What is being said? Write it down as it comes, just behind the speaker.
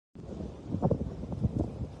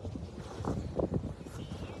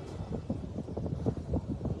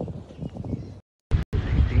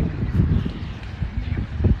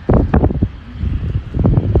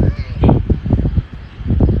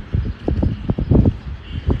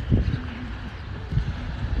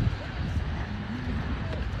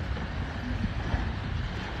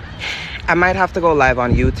I might have to go live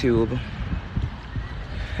on YouTube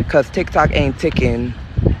because TikTok ain't ticking.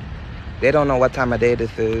 They don't know what time of day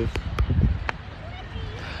this is.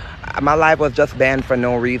 My live was just banned for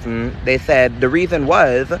no reason. They said the reason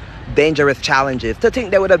was dangerous challenges. To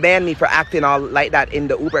think they would have banned me for acting all like that in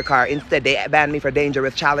the Uber car. Instead, they banned me for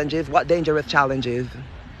dangerous challenges. What dangerous challenges?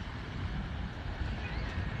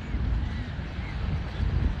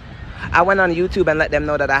 I went on YouTube and let them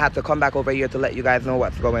know that I had to come back over here to let you guys know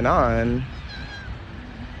what's going on.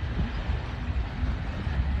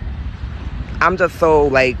 I'm just so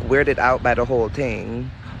like weirded out by the whole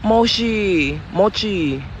thing. Mochi,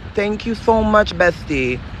 thank you so much,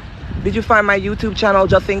 bestie. Did you find my YouTube channel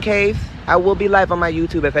just in case? I will be live on my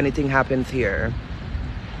YouTube if anything happens here.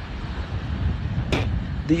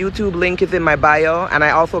 The YouTube link is in my bio, and I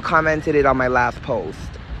also commented it on my last post.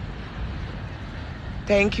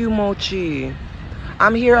 Thank you, Mochi.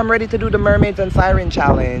 I'm here. I'm ready to do the Mermaids and Siren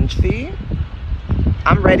challenge. See?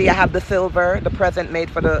 I'm ready. I have the silver, the present made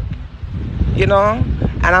for the, you know?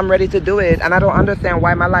 And I'm ready to do it. And I don't understand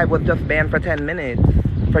why my live was just banned for 10 minutes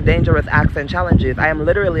for dangerous acts and challenges. I am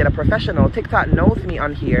literally a professional. TikTok knows me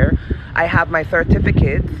on here. I have my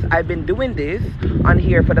certificates. I've been doing this on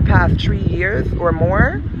here for the past 3 years or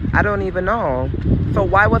more. I don't even know. So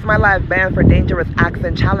why was my live banned for dangerous acts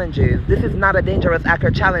and challenges? This is not a dangerous act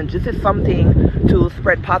or challenge. This is something to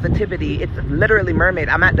spread positivity. It's literally mermaid.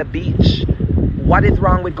 I'm at the beach. What is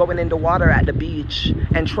wrong with going in the water at the beach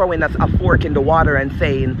and throwing us a fork in the water and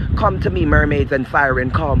saying, come to me, mermaids and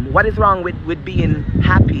siren, come? What is wrong with being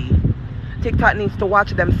happy? TikTok needs to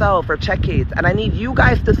watch themselves or check it. And I need you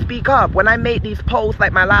guys to speak up. When I make these posts,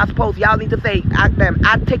 like my last post, y'all need to say,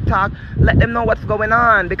 at TikTok, let them know what's going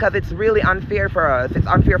on, because it's really unfair for us. It's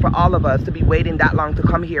unfair for all of us to be waiting that long to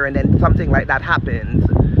come here and then something like that happens.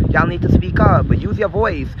 Y'all need to speak up, but use your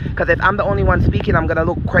voice, because if I'm the only one speaking, I'm gonna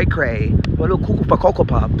look cray-cray. I'm gonna look cuckoo for Cocoa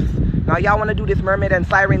Pups. Now y'all wanna do this mermaid and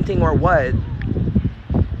siren thing or what?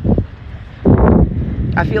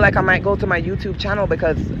 I feel like I might go to my YouTube channel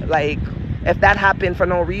because, like, if that happened for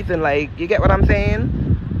no reason, like, you get what I'm saying?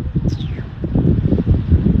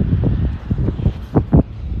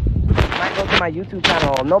 Might go to my YouTube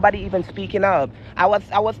channel. Nobody even speaking up. I was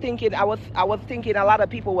thinking a lot of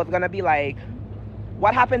people was gonna be like,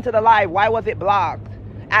 what happened to the live? Why was it blocked?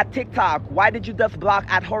 At TikTok, why did you just block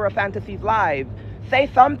at Horror Fantasies Live? Say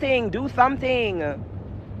something, do something.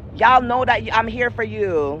 Y'all know that I'm here for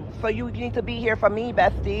you. So you need to be here for me,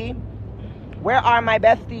 bestie. Where are my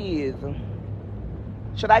besties?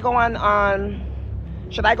 Should I go on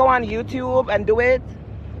YouTube and do it?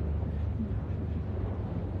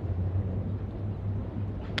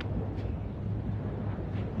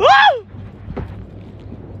 Woo!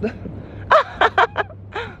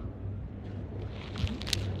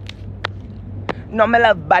 No, me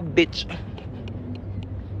love bad bitch.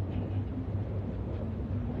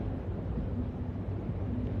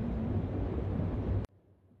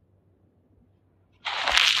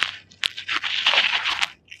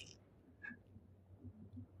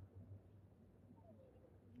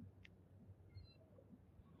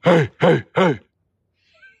 Hey.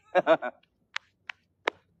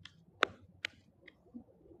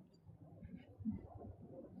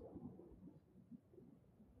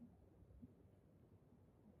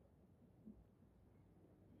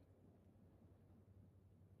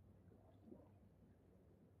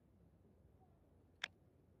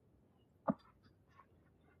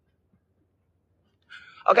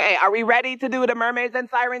 Okay, are we ready to do the Mermaids and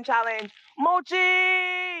Siren Challenge?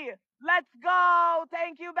 Mochi! Let's go!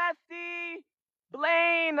 Thank you, bestie!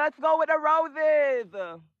 Blaine, let's go with the roses!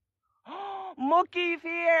 Mookie's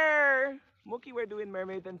here! Mookie, we're doing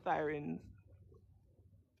Mermaids and Sirens.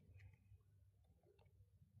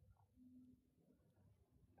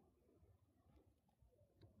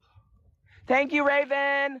 Thank you,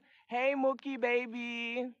 Raven! Hey, Mookie,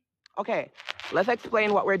 baby! Okay, let's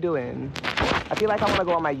explain what we're doing. I feel like I want to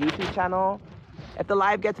go on my YouTube channel. If the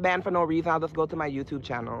live gets banned for no reason, I'll just go to my YouTube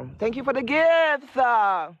channel. Thank you for the gifts!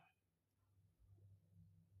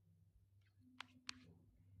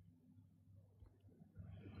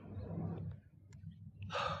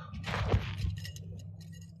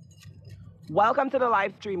 Welcome to the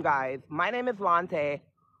live stream, guys. My name is Lante.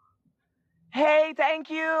 Hey, thank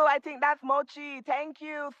you. I think that's Mochi. Thank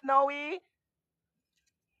you, Snowy.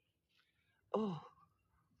 Ooh.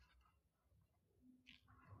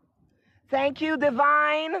 Thank you,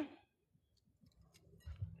 Divine.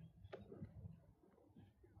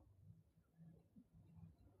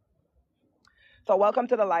 So welcome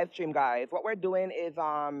to the live stream, guys. What we're doing is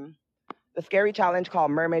the scary challenge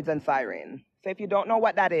called Mermaids and Siren. So if you don't know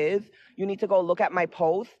what that is, you need to go look at my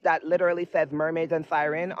post that literally says mermaids and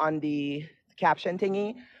siren on the caption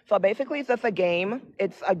thingy. So basically it's just a game.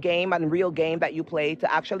 It's a game, a real game that you play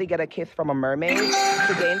to actually get a kiss from a mermaid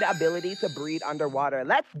to gain the ability to breathe underwater.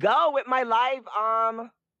 Let's go with my live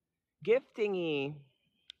gift thingy.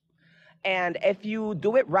 And if you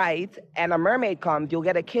do it right and a mermaid comes, you'll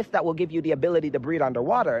get a kiss that will give you the ability to breathe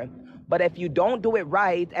underwater. But if you don't do it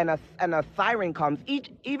right and a siren comes,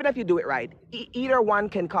 even if you do it right, either one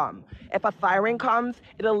can come. If a siren comes,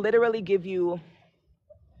 it'll literally give you...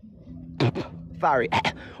 Sorry.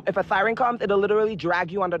 If a siren comes, it'll literally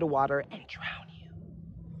drag you under the water and drown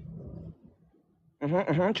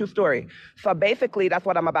you. True story. So basically, that's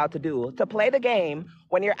what I'm about to do. To play the game,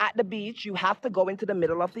 when you're at the beach, you have to go into the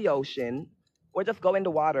middle of the ocean or just go in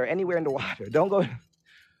the water, anywhere in the water. Don't go...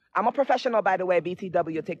 I'm a professional, by the way,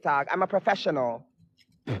 BTW TikTok. I'm a professional.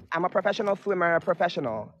 I'm a professional swimmer,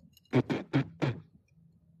 professional.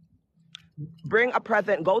 Bring a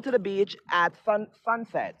present. Go to the beach at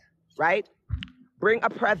sunset, right? Bring a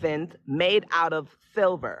present made out of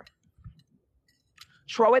silver.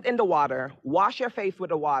 Throw it in the water. Wash your face with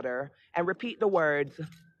the water and repeat the words.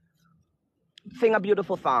 Sing a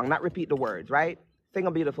beautiful song. Not repeat the words, right? Sing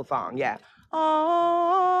a beautiful song, yeah. Oh.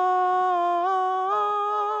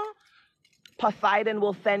 Poseidon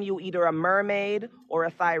will send you either a mermaid or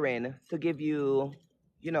a siren to give you,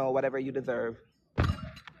 you know, whatever you deserve.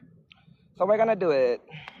 So we're gonna do it.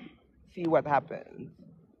 See what happens.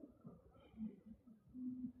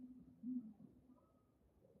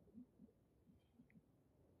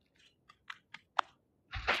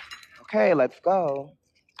 Okay, let's go.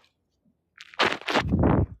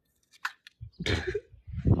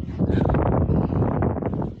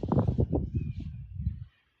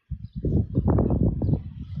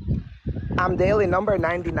 I'm daily number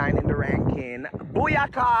 99 in the ranking.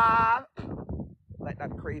 Booyaka! Like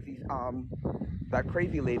that crazy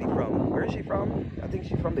lady from, where is she from? I think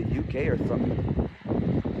she's from the UK or something.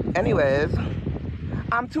 Anyways,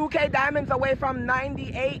 I'm 2K diamonds away from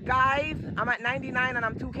 98, guys. I'm at 99 and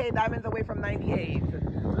I'm 2K diamonds away from 98.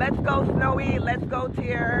 Let's go, Snowy. Let's go,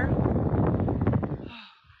 Tier.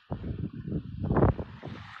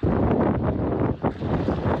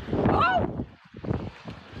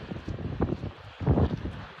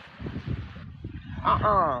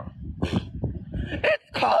 It's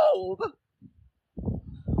cold.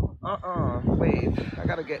 Wait, I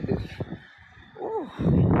gotta get this. Ooh.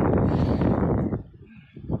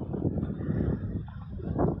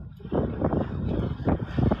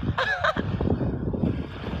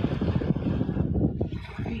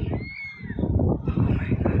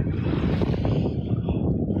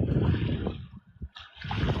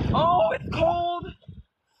 Oh, it's cold.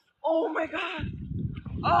 Oh my God.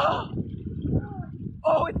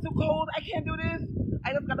 Oh, it's too cold. I can't do this.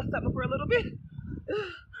 I just gotta step up for a little bit.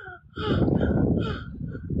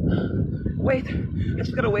 Wait, I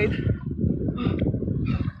just gotta wait.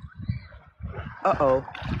 Uh-oh.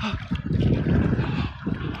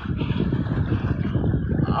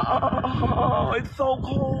 Oh, it's so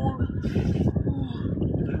cold.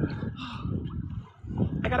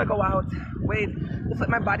 I gotta go out. Wait, just let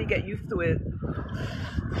my body get used to it.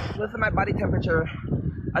 Let my body temperature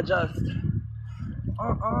adjust.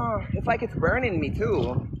 It's like it's burning me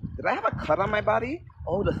too. Did I have a cut on my body?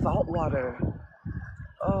 Oh, the salt water.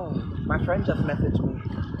 Oh, my friend just messaged me.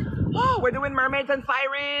 Oh, we're doing mermaids and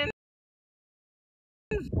sirens.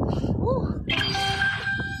 Woo.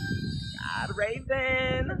 God,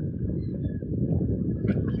 Raven.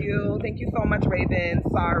 Thank you so much, Raven.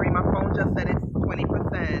 Sorry, my phone just said it's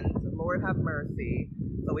 20%. Lord have mercy.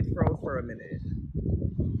 So it froze for a minute.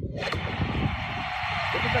 This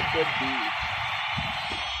is a good beach.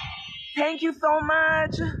 Thank you so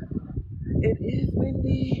much. It is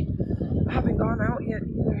windy. I haven't gone out yet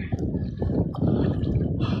either.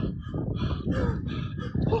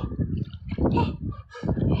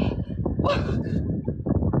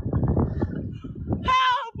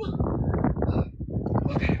 Help!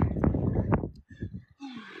 Okay.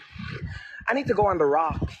 I need to go on the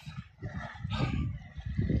rocks.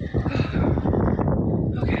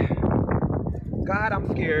 Okay. God, I'm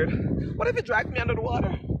scared. What if it drags me under the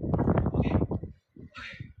water?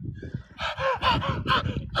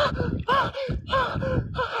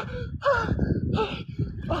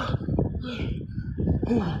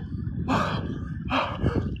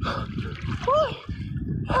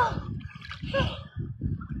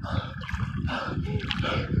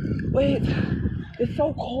 Wait, it's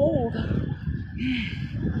so cold.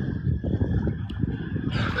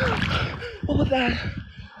 What was that?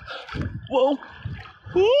 Whoa.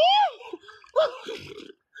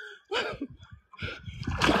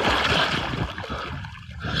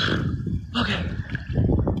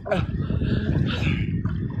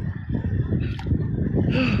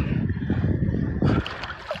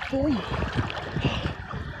 Okay.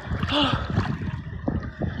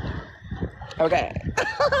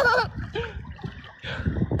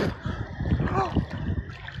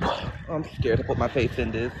 I'm scared to put my face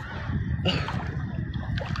in this.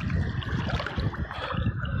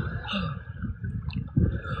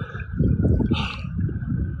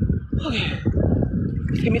 Okay.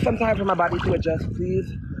 Just give me some time for my body to adjust,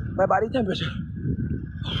 please. My body temperature.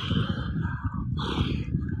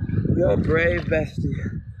 You're brave, bestie.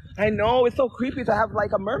 I know, it's so creepy to have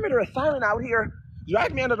like a mermaid or a siren out here.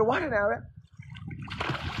 Drag me under the water now, right?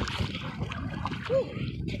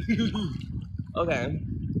 Okay.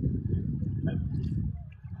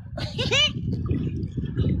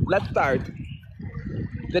 Let's start.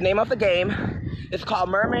 The name of the game is called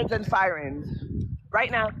Mermaids and Sirens.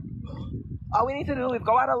 Right now, all we need to do is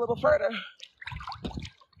go out a little further,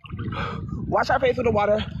 wash our face with the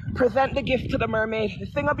water, present the gift to the mermaid,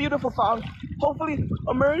 sing a beautiful song. Hopefully,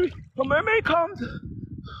 a mermaid comes.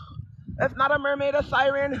 If not a mermaid, a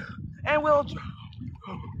siren, and we'll.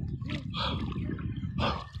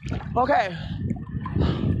 Okay.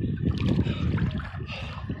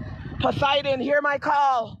 Poseidon, hear my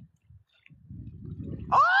call.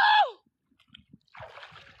 Oh!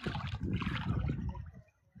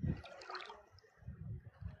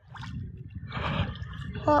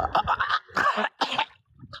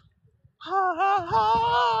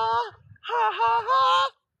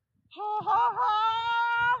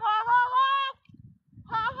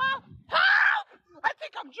 I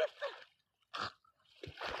think I'm drifting.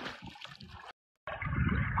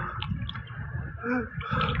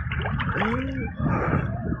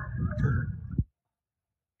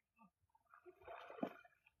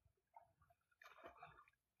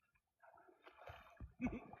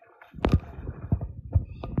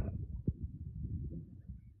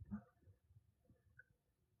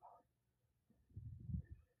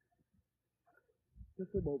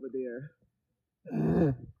 Just from over there.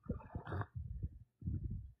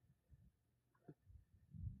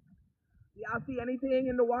 Y'all see anything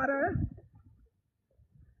in the water?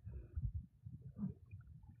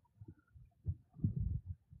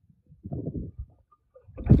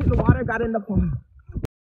 I think the water got in the pond.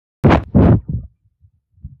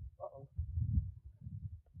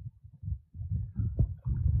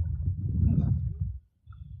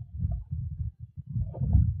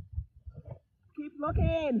 Keep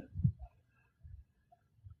looking.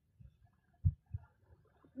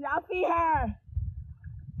 Y'all see her?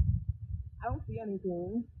 I don't see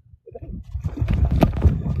anything.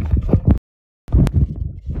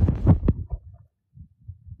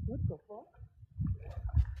 What the fuck?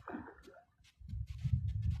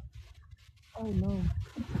 Oh no.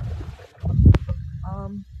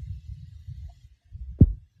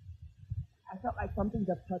 I felt like something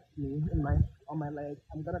just touched me in on my leg.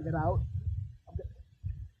 I'm gonna get out.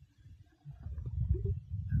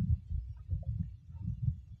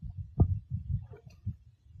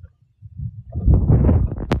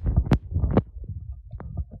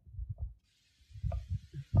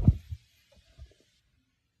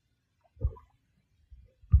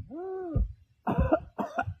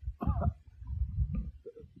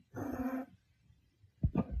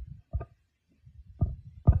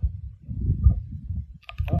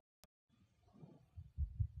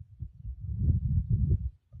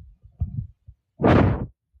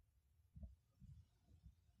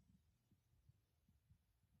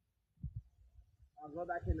 I'll go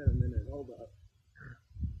back in a minute. Hold up.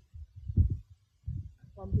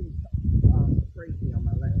 Something scraped me on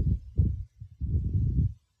my leg.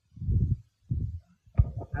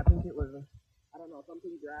 I think it was, I don't know,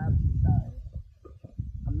 something grabbed me.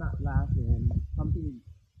 I'm not laughing. Something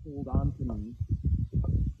pulled on to me.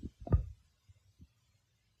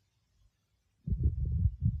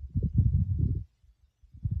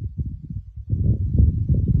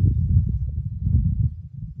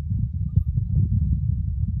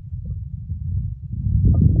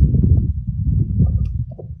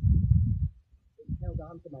 It held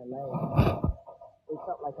on to my leg. It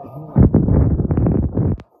felt like I knew.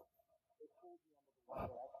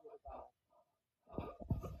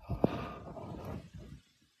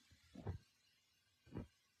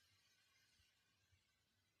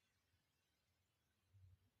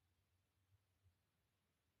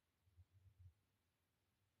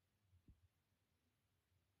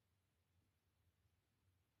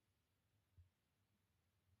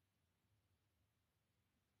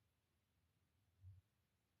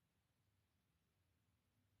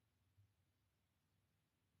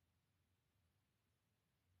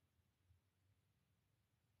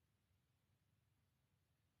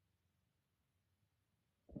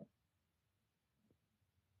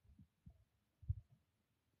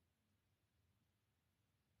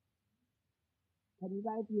 Can you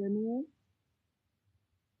guys hear me?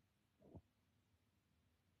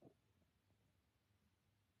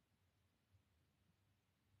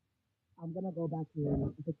 I'm gonna go back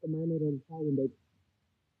in. If it's the mermaid or the siren, they.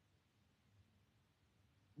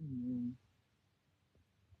 Mm,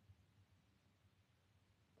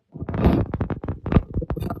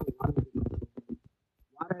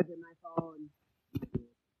 water's in my phone.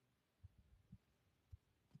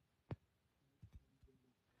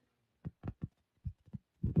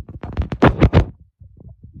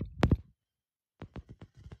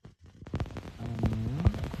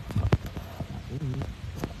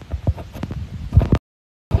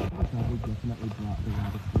 Probably definitely brought the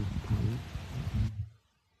water to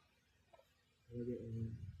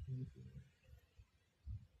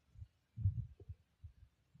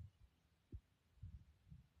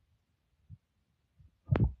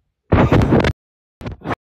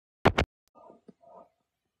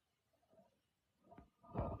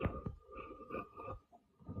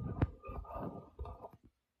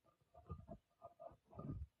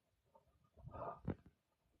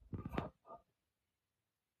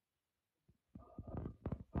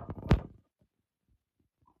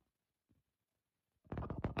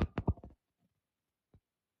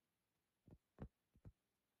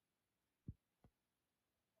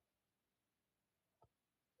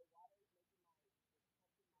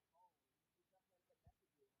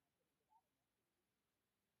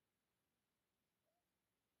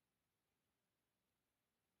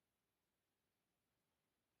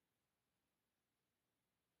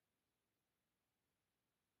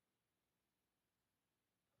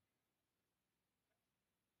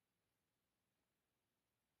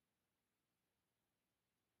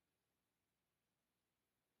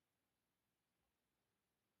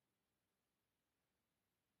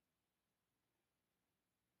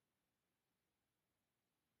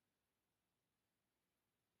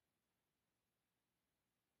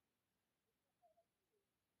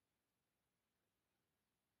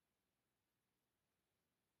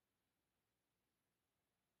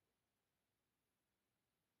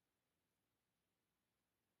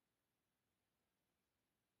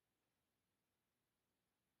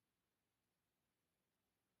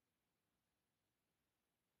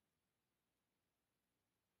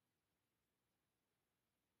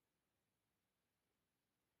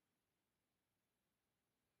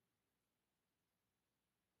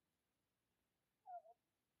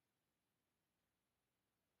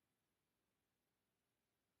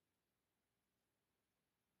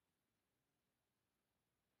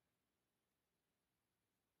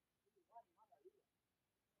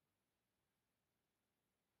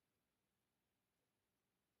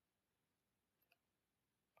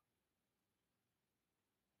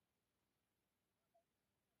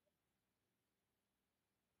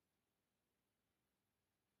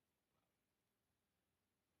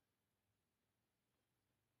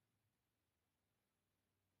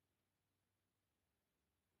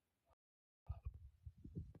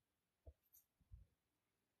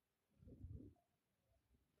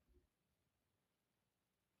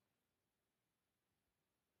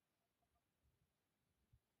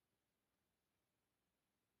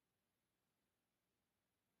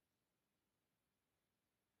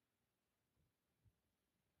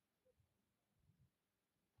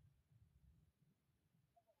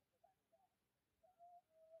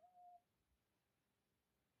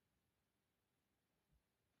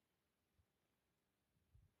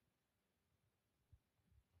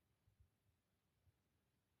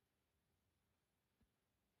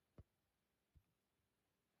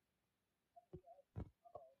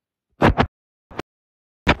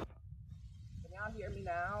Can y'all hear me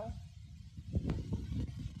now?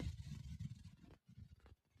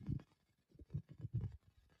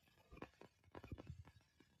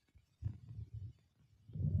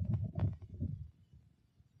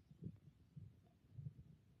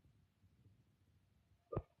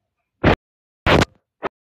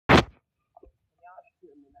 Y'all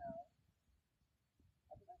hear me now?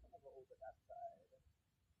 I think I'm gonna go over that side.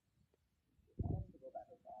 I want to go back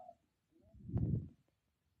across.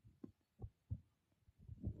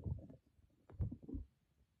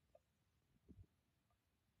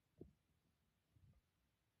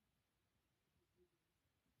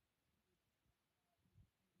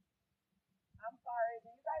 I'm sorry. Do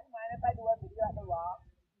you guys mind if I do a video at the rock?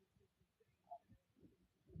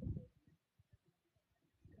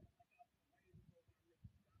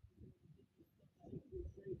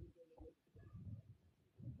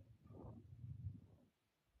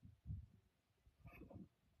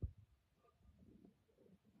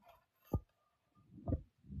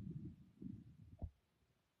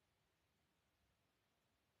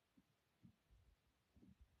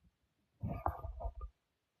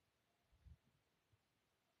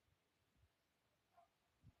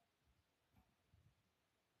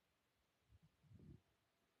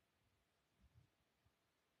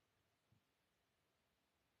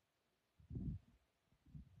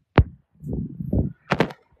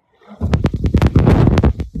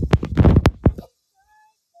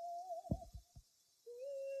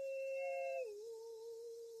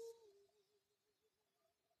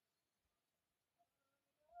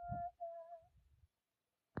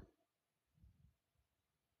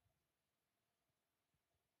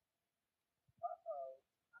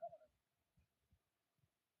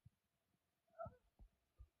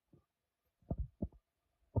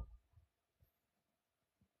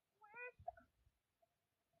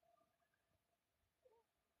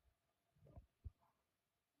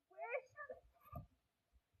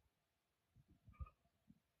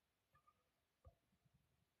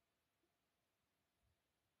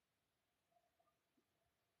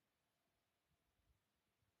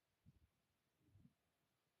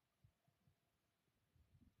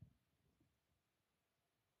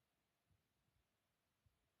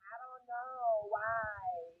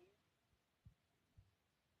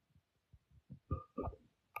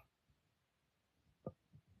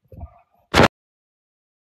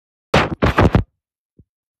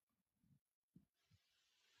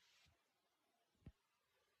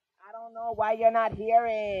 don't know why you're not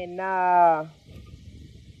hearing.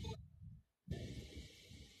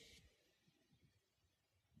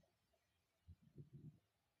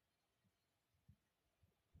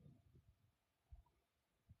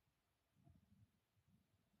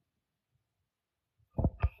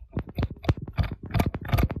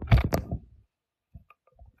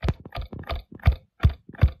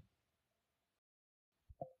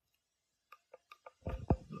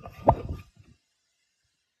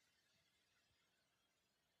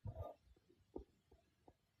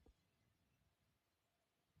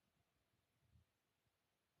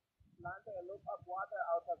 Look up water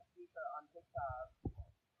out of speaker on TikTok.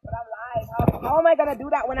 But I'm live. How am I gonna do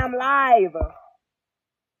that when I'm live?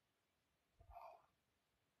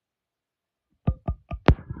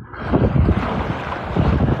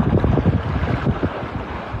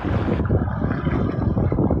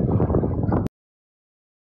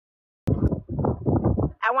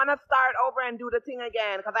 I want to start over and do the thing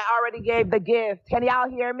again because I already gave the gift. Can y'all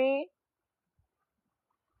hear me?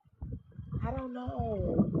 I don't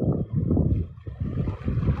know.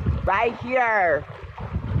 Right here.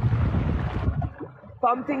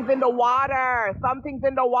 Something's in the water. Something's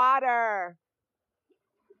in the water.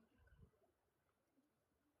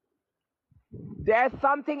 There's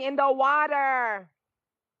something in the water.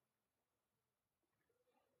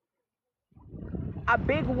 A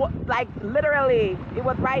big, like literally, it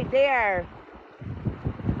was right there.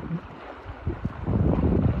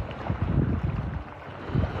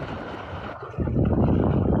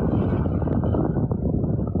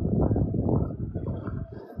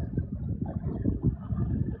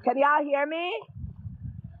 Can y'all hear me?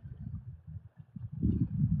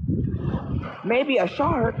 Maybe a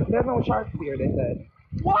shark. There's no sharks here, they said.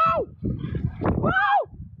 Whoa! Whoa!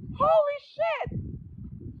 Holy shit!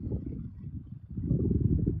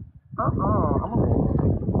 I'm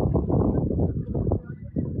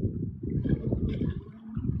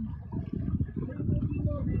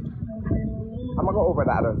gonna go over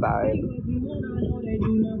the other side.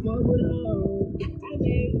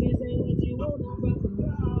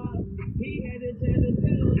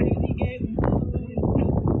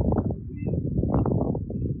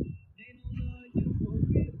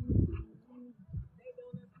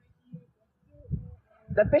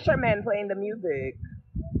 The fishermen playing the music.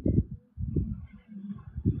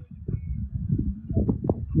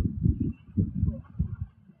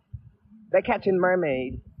 They're catching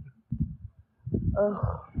mermaids. Ugh.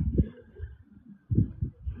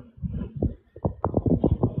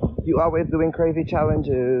 You always doing crazy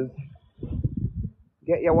challenges.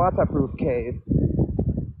 Get your waterproof case.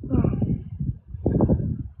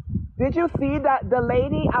 Did you see the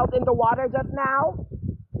lady out in the water just now?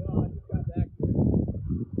 No, I just got back.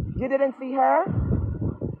 You didn't see her?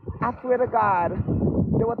 I swear to God,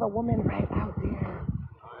 there was a woman right out there.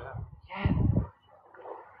 Oh, Yes.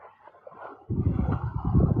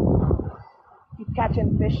 He's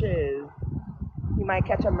catching fishes. He might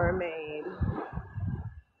catch a mermaid.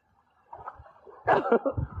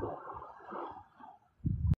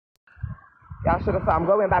 Y'all should have saw. I'm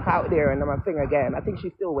going back out there and I'm gonna sing again. I think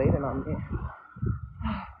she's still waiting on me.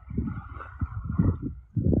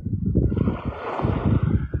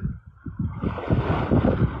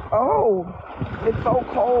 Oh, it's so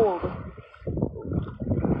cold.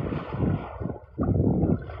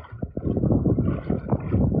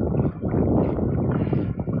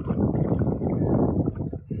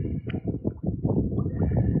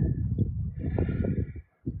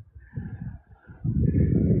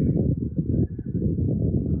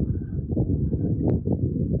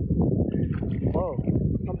 Whoa,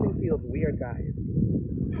 something feels weird, guys.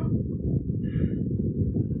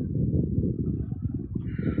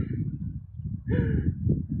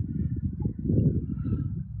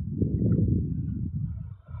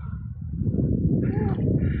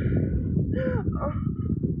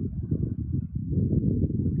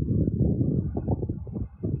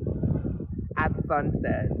 At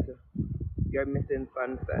sunset. You're missing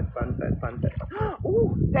sunset, sunset, sunset.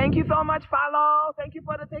 Ooh, thank you so much, follow. Thank you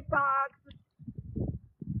for the TikToks.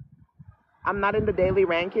 I'm not in the daily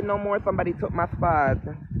ranking no more. Somebody took my spot.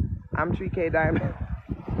 I'm 3K diamond.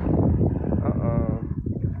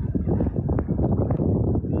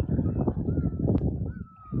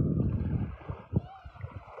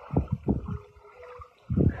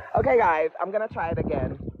 Okay, guys, I'm gonna try it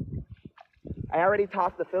again. I already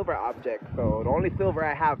tossed the silver object, so the only silver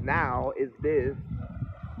I have now is this.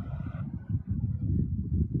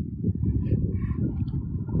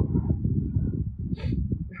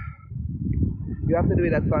 You have to do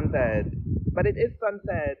it at sunset. But it is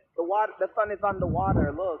sunset. The sun is on the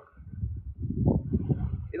water, look.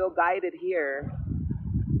 It It'll guide it here.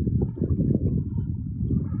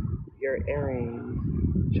 Your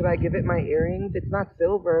earrings. Should I give it my earrings? It's not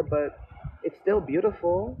silver, but it's still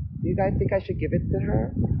beautiful. Do you guys think I should give it to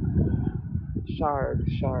her? Shark,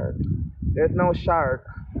 shark. There's no shark.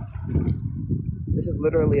 This is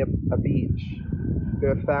literally a beach.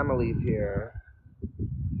 There's families here.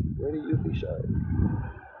 Where do you see sharks?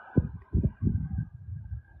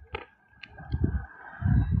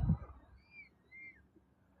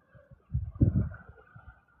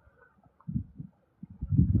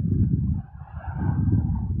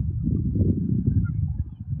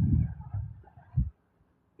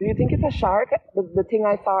 Do you think it's a shark? The thing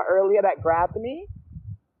I saw earlier that grabbed me?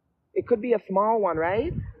 It could be a small one,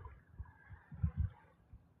 right?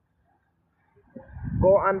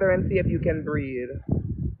 Go under and see if you can breathe.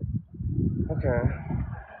 Okay.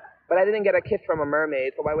 But I didn't get a kiss from a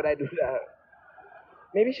mermaid, so why would I do that?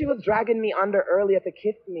 Maybe she was dragging me under earlier to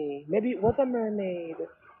kiss me. Maybe it was a mermaid.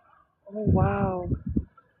 Oh, wow.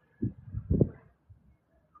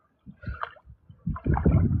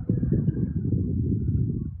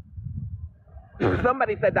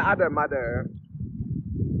 Somebody said the other mother.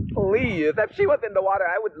 Please, if she was in the water,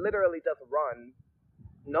 I would literally just run.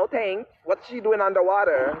 No thanks. What's she doing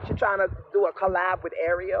underwater? She trying to do a collab with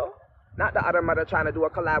Ariel? Not the other mother trying to do a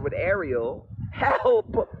collab with Ariel.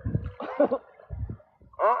 Help!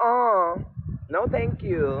 No thank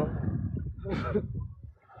you.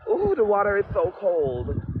 Ooh, the water is so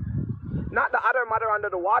cold. Not the other mother under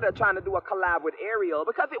the water trying to do a collab with Ariel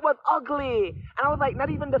because it was ugly. And I was like, not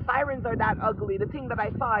even the sirens are that ugly. The thing that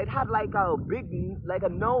I saw, it had like a big, like a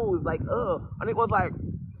nose, like, ugh. And it was like,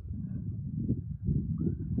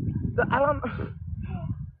 I'm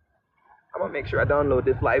gonna make sure I download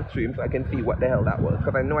this live stream so I can see what the hell that was.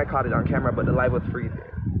 Because I know I caught it on camera, but the live was freezing.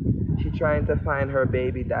 She's trying to find her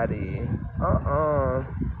baby daddy.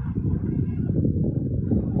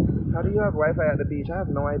 How do you have Wi-Fi at the beach? I have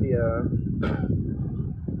no idea.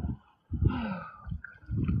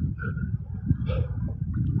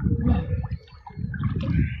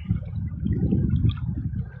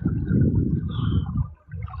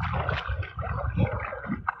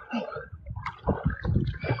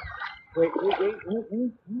 Wait.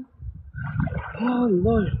 Oh,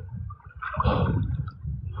 Lord.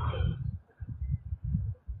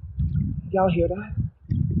 Y'all hear that?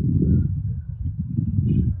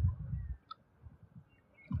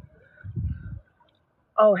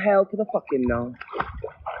 Oh, hell to the fucking no.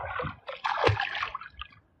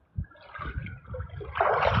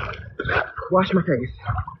 Wash my face.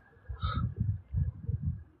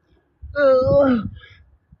 Ugh.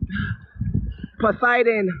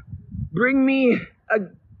 Poseidon, bring me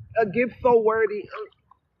a gift so worthy.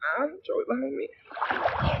 Throw it behind me.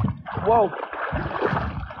 Whoa.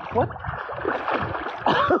 What?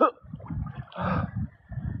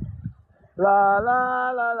 La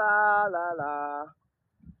la la la la la.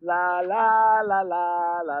 La la la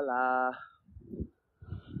la la la.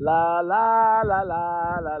 La la la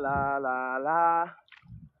la la la la la.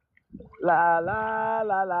 La la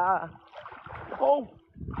la la. Oh.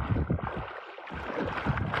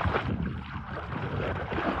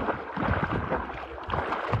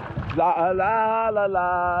 La la la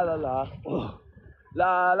la la la. Oh.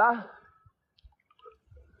 La la.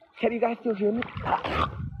 Can you guys still hear me?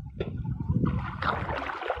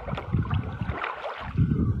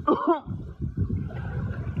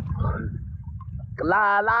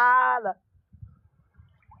 La la la.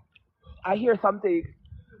 I hear something.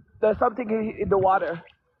 There's something in the water.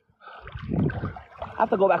 I have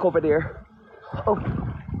to go back over there. Oh.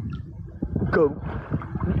 Go.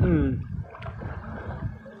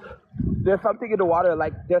 There's something in the water,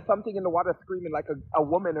 like there's something in the water screaming like a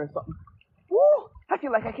woman or something. Woo! I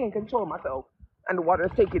feel like I can't control myself. And the water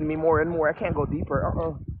is taking me more and more. I can't go deeper.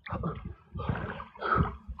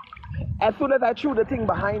 As soon as I threw the thing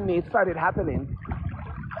behind me, it started happening.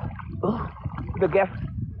 The guest.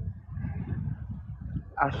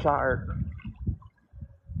 A shark.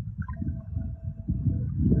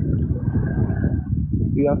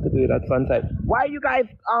 You have to do it at sunset. Why are you guys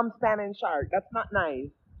standing shark? That's not nice.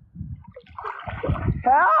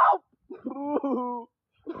 Help!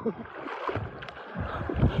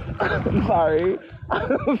 I'm sorry.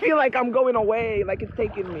 I feel like I'm going away, like it's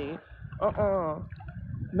taking me.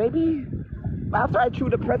 Maybe after I threw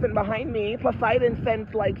the present behind me, Poseidon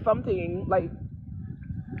sent like something, like...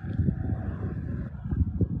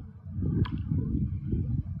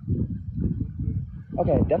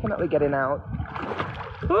 Okay, definitely getting out.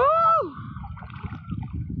 Woo!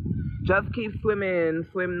 Just keep swimming,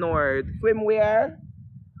 swim north. Swim where?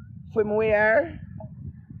 Swim where?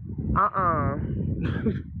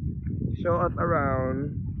 Show us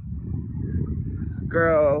around.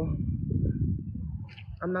 Girl,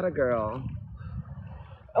 I'm not a girl.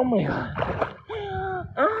 Oh my god.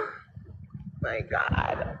 Oh my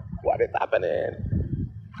god. What is happening?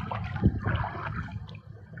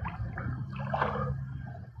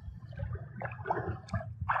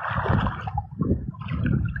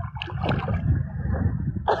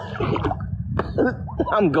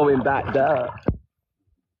 I'm going back there.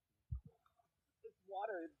 This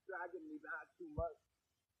water is dragging me back too much.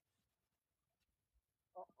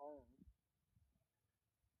 Uh-oh.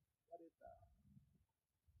 What is that?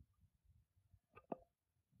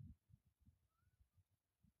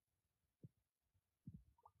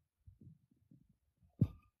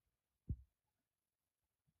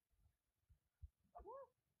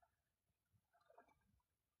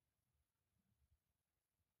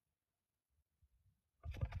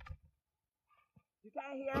 You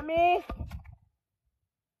can't hear me?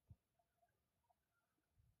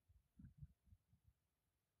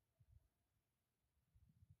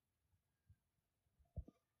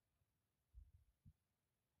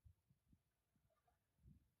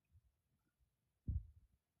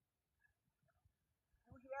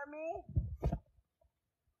 You hear me?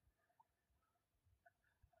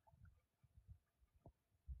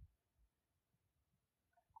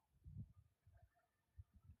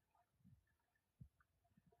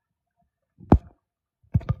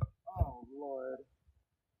 Oh Lord.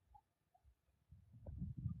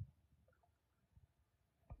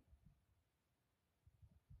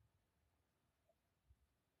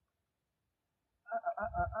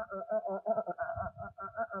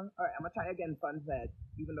 Alright, I'm gonna try again, sunset.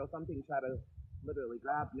 Even though something tried to literally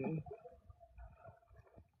grab me.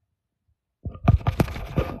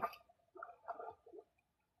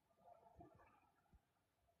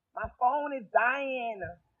 My phone is dying.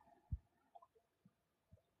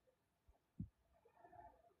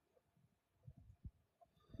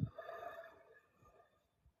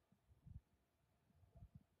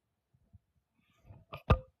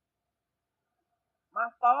 My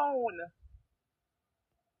phone.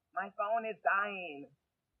 My phone is dying.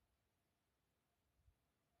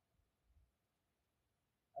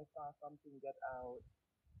 I saw something get out.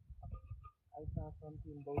 I saw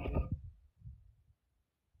something both.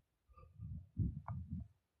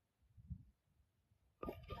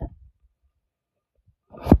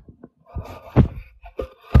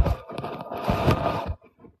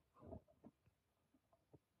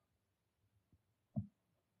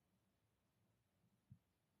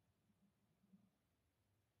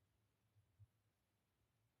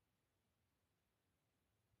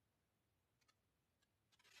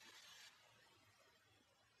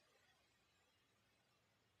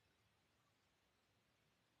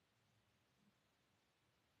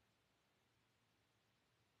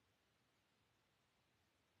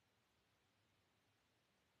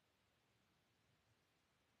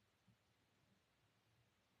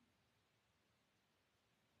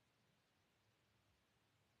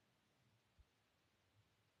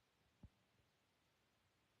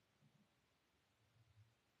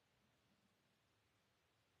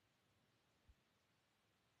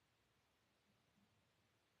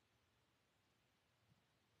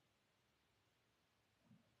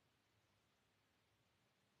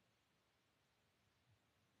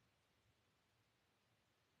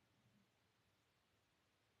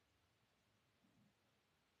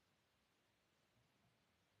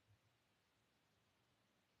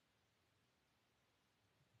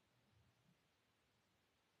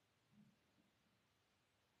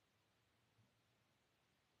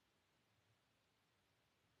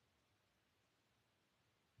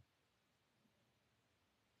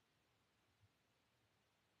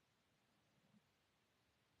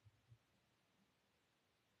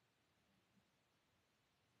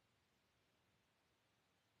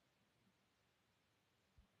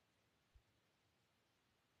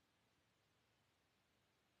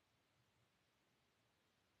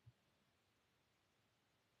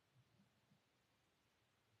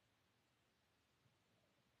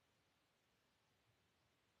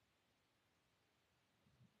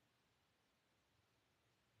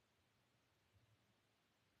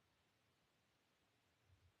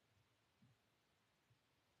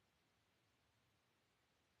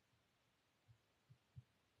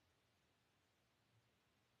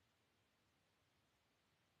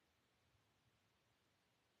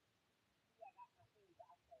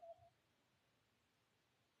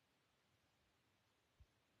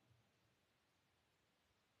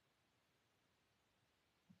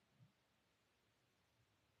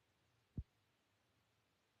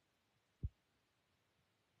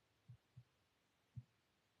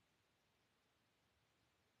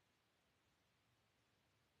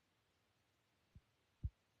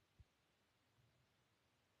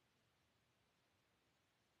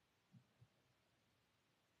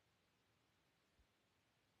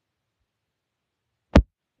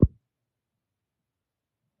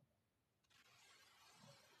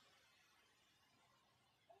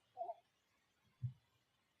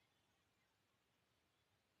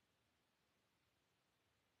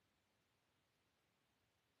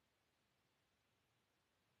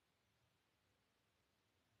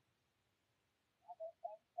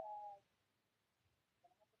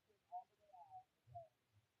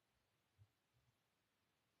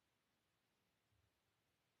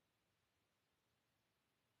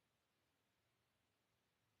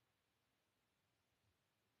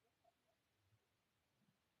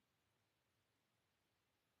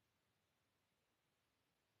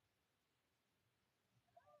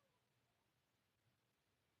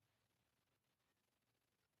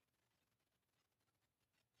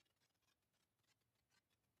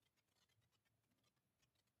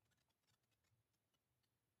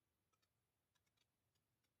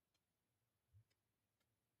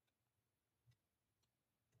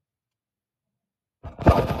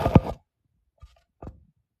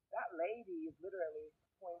 literally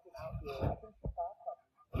pointing out here. I think she saw something.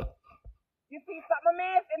 You see something,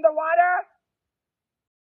 miss, in the water?